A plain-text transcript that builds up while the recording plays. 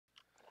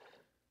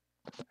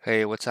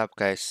Hey, what's up,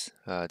 guys?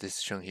 This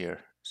is Sheng here.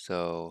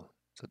 So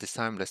this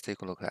time let's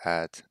take a look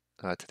at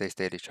today's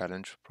daily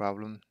challenge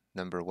problem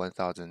number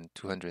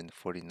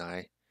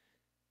 1249.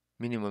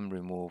 Minimum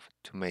remove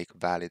to make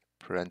valid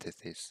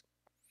parentheses.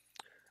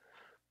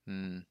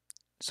 Mm,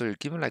 so you're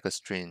given like a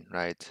string,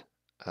 right?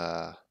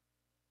 Uh,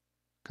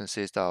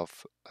 Consists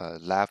of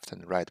left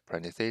and right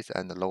parentheses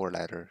and the lower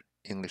letter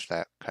English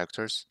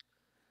characters.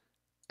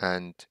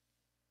 And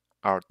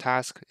our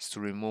task is to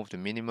remove the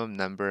minimum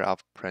number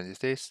of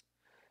parentheses.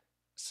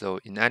 So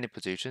in any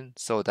position,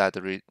 so that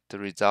the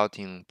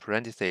resulting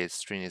parentheses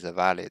string is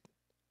valid,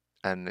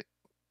 and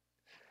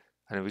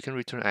we can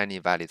return any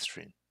valid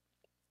string.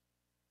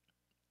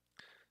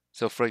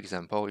 So for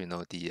example,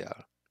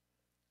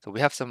 so we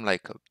have some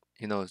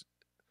you know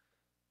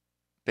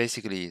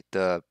basically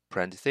the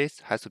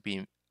parentheses has to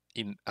be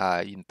in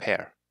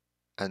pair,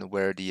 and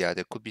where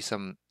there could be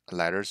some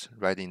letters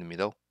right in the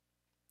middle,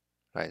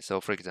 right?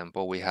 So for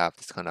example, we have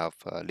this kind of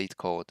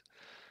LeetCode.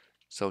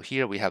 So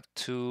here we have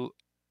two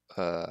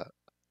uh,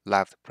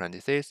 left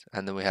parentheses,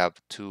 and then we have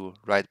two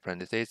right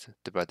parentheses,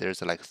 but there's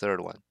like a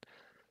third one.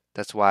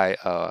 That's why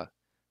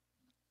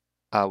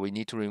we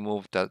need to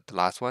remove the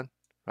last one,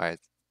 right?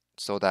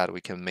 So that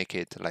we can make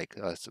it like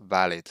a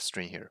valid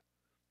string here.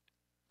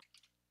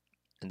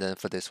 And then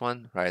for this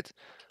one, right?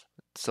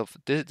 So for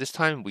this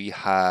time we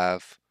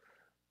have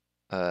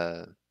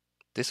uh,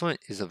 this one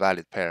is a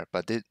valid pair,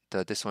 but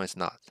this one is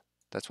not.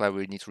 That's why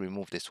we need to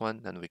remove this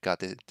one, and we got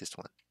this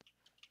one.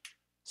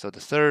 So the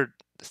third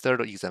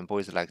example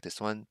is like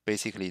this one.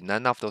 Basically,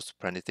 none of those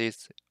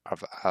parentheses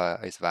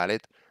is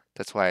valid.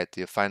 That's why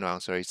the final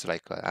answer is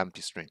like an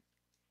empty string.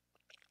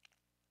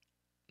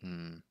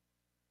 Mm.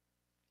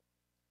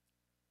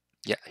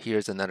 Yeah,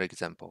 here's another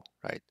example,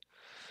 right?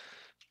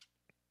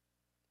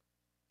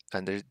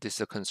 And this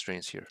is a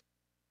constraints here.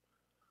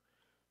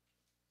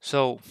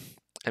 So,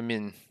 I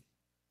mean,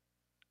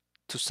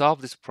 to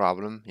solve this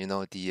problem,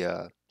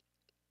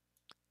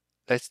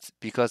 let's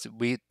because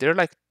there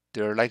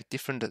are like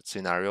different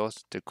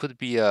scenarios. There could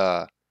be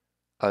it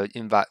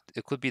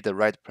could be the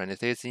right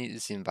parenthesis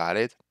is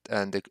invalid,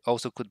 and it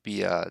also could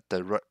be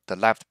the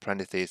left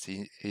parenthesis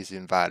is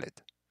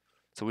invalid.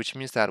 So which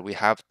means that we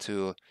have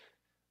to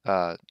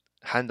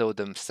handle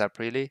them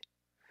separately.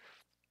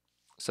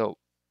 So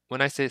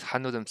when I say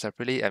handle them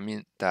separately, I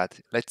mean that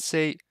let's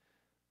say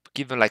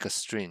given like a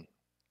string,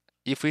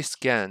 if we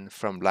scan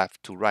from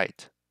left to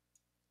right,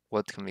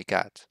 what can we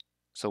get?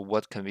 So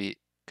what can we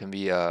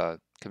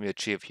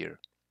achieve here?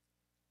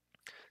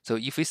 So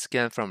if we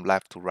scan from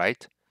left to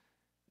right,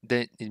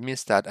 then it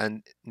means that,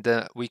 and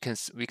then we can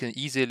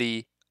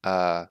easily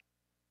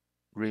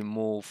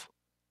remove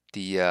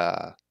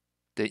the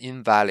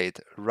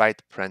invalid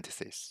right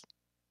parenthesis,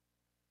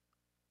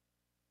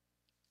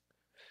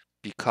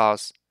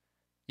 because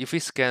if we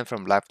scan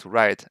from left to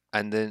right,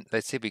 and then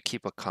let's say we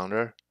keep a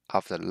counter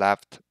of the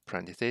left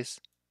parenthesis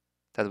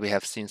that we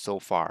have seen so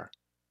far,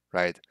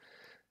 right?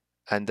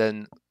 And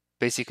then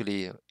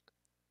basically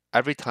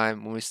every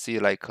time when we see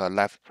like a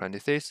left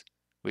parenthesis,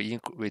 we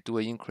do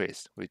an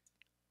increase.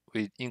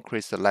 We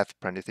increase the left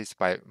parenthesis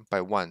by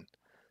one,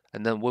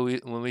 and then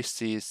when we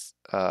see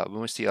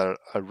a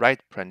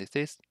right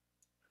parenthesis,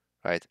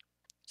 right?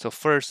 So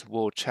first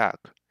we'll check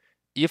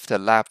if the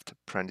left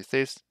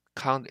parenthesis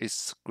count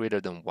is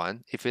greater than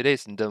one. If it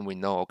is, then we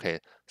know, okay,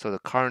 so the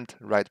current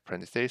right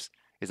parenthesis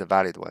is a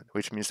valid one,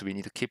 which means we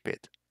need to keep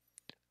it.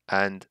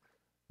 And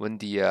when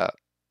the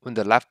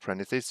left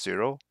parenthesis is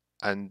zero,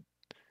 and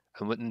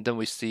then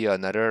we see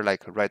another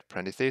like right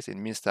parenthesis, it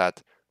means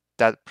that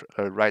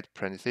right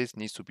parenthesis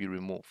needs to be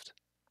removed.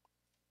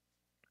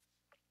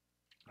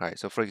 Right.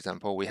 So for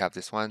example, we have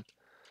this one.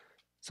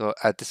 So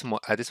at this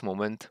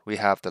moment, we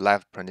have the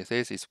left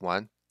parenthesis is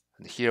one,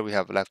 and here we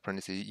have left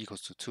parenthesis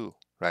equals to two,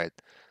 right?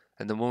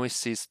 And then when we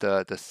see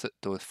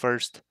the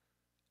first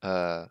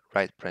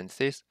right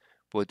parenthesis,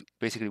 would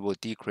basically will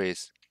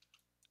decrease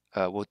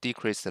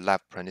the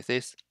left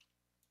parenthesis.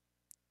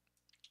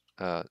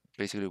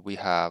 Basically we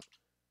have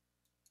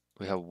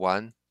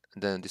one,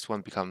 and then this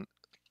one becomes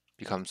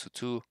to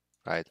two,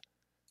 right?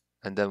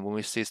 And then when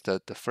we see the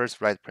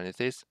first right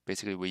parenthesis,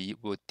 basically we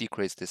will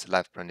decrease this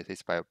left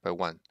parenthesis by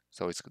one.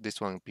 So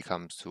this one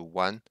becomes to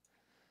one.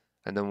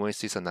 And then when we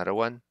see another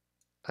one,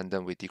 and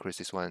then we decrease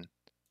this one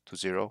to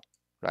zero,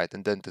 right?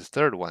 And then the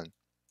third one,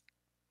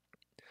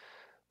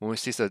 when we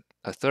see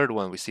a third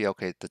one, we see,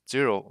 okay, the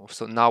zero.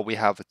 So now we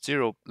have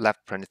zero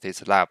left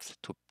parenthesis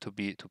left to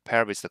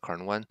pair with the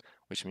current one,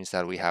 which means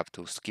that we have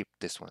to skip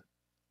this one.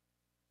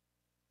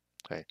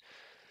 Okay.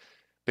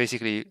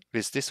 Basically,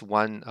 with this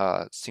one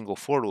single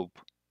for loop,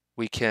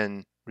 we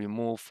can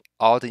remove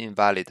all the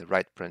invalid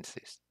right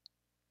parentheses.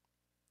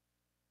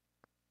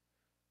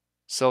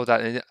 So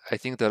that I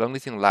think the only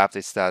thing left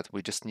is that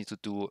we just need to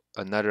do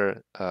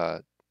another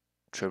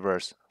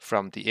traverse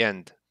from the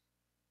end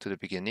to the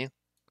beginning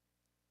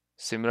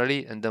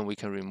similarly, and then we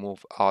can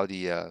remove all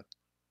the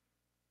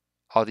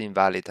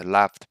invalid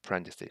left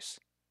parentheses.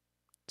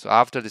 So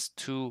after this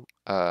two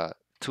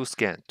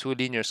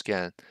linear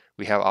scan,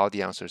 we have all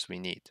the answers we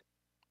need.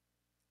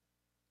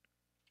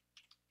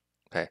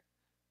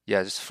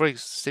 yeah, just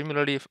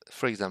similarly,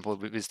 for example,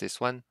 with this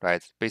one,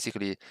 right?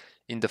 Basically,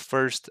 in the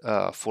first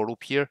for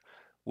loop here,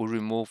 we'll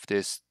remove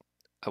this.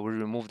 I will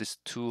remove these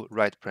two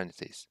right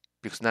parentheses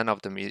because none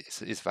of them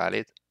is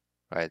valid,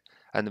 right?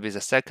 And with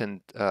the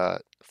second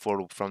for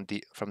loop from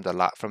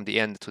the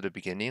end to the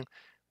beginning,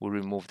 we'll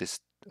remove this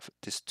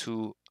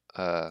two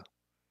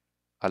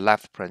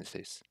left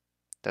parentheses.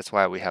 That's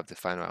why we have the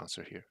final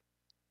answer here.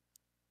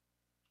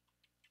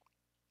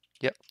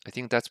 Yep, I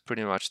think that's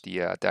pretty much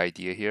the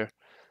idea here.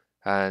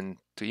 And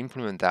to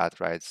implement that,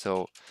 right?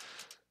 So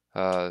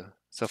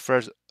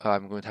first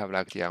I'm going to have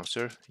like the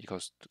answer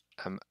equals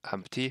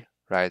empty,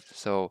 right?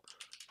 So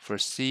for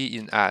C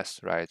in S,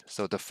 right?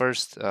 So the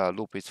first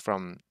loop is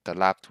from the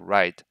left to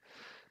right,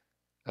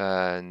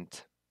 and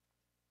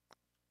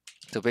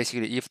so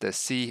basically if the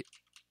C,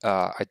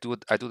 I do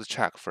the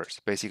check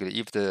first. Basically,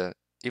 if the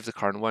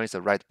current one is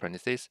the right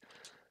parenthesis,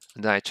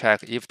 and then I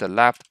check if the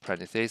left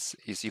parenthesis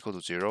is equal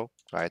to 0,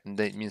 right? And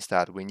then it means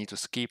that we need to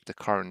skip the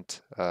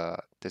current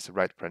this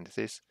right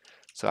parenthesis.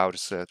 So I'll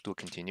just do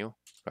continue,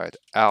 right?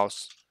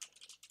 Else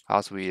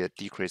we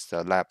decrease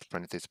the left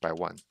parenthesis by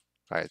 1,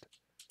 right?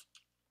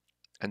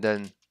 And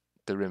then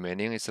the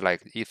remaining is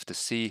like if the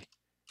C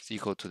is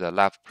equal to the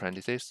left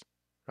parenthesis,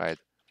 right?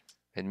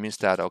 It means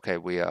that okay,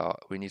 we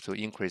need to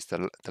increase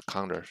the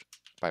counter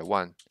by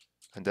 1,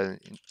 and then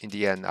in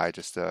the end I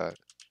just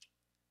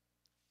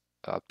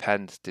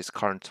append this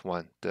current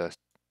one, the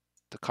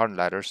current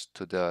letters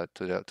to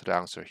the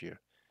answer here,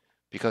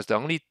 because the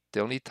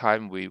only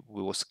time we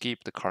will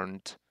skip the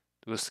current,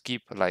 we'll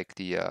skip like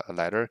the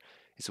letter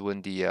is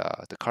when the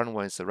current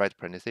one is the right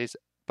parenthesis,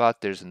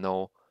 but there's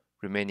no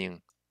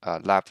remaining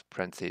left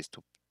parenthesis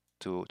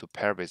to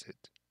pair with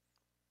it.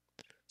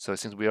 So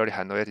since we already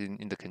handle it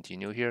in the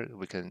continue here,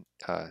 we can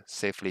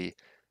safely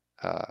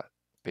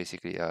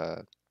basically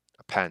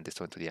append this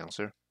one to the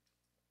answer.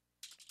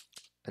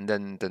 And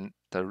then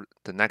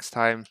the next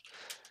time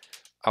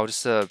I'll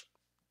just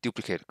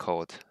duplicate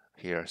code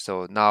here.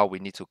 So now we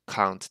need to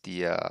count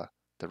the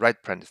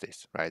right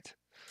parentheses, right?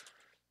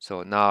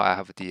 So now I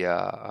have the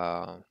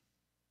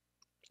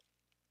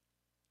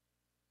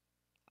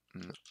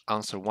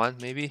answer 1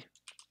 maybe.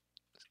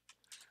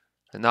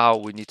 And now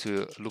we need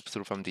to loop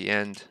through from the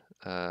end,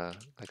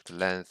 like the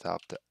length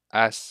of the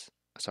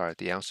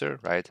the answer,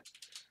 right?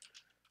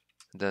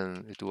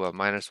 Then we do a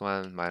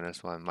 -1,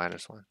 -1,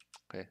 -1.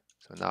 Okay,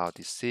 so now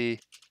the C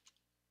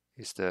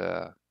is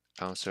the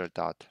answer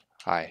dot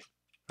I,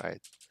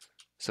 right?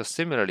 So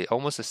similarly,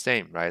 almost the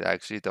same, right?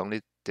 Actually, the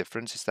only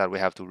difference is that we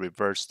have to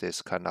reverse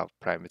this kind of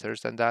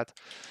parameters and that.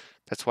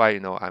 That's why,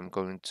 I'm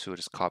going to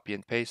just copy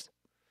and paste.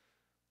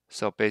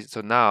 So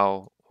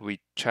now we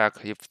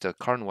check if the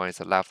current one is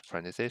the left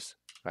parenthesis,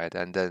 right?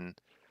 And then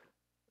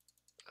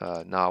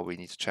now we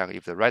need to check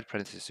if the right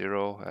parenthesis is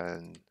 0,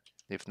 and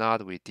if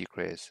not, we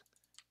decrease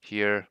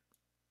here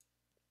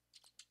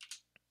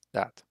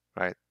that,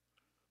 right?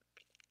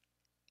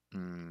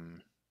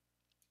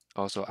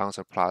 Also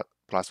answer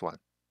plus 1.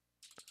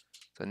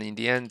 So in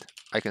the end,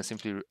 I can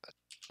simply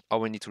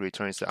all we need to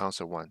return is the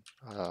answer 1.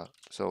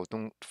 So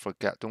don't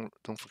forget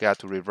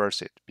to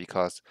reverse it,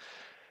 because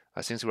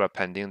since we are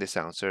appending these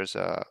answers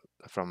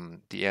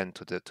from the end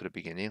to the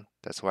beginning,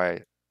 that's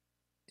why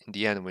in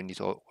the end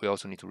we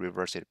also need to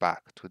reverse it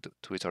back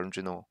to its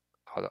original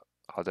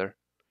order,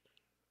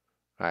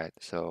 right?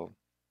 So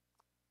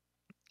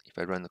if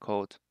I run the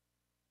code,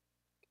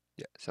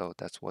 yeah, so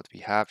that's what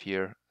we have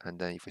here, and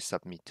then if we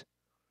submit,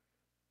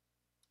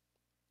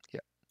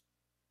 yeah,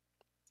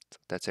 so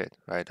that's it,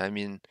 right? I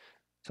mean,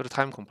 so the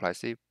time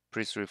complexity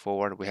pretty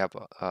straightforward. We have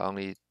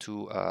only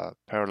two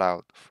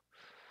parallel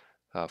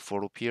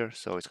for loop here,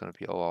 so it's going to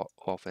be all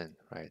in,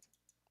 right?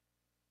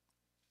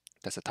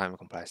 That's the time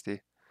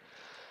complexity.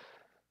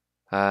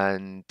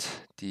 And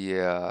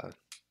the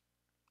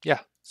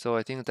yeah, so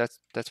I think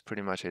that's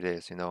pretty much it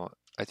is.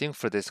 I think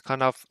for this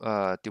kind of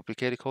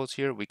duplicated codes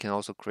here, we can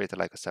also create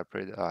like a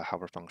separate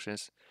helper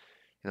functions.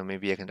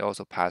 Maybe I can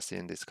also pass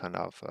in this kind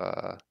of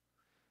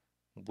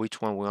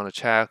which one we want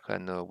to check,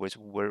 and where's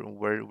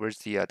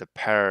the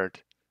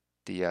paired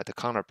the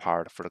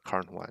counterpart for the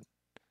current one.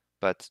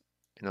 But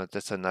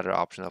that's another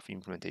option of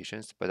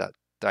implementations. But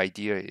the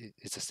idea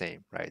is the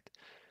same, right?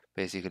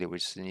 Basically, we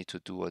just need to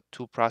do a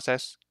two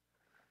process,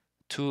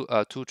 two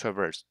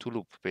traverse, two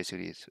loop.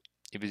 Basically,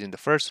 if it's in the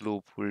first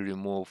loop, we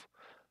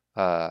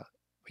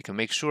can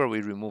make sure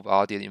we remove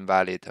all the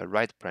invalid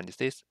right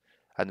parentheses,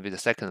 and with the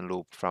second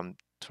loop from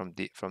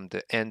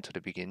the end to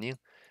the beginning,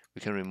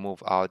 we can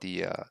remove all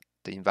the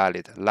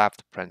invalid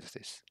left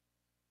parentheses.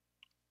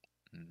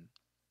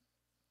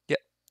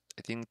 Yeah,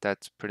 I think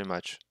that's pretty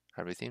much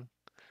everything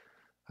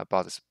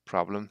about this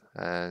problem.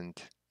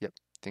 And yep,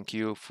 thank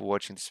you for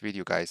watching this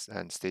video, guys,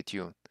 and stay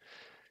tuned.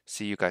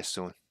 See you guys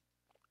soon.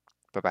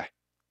 Bye bye.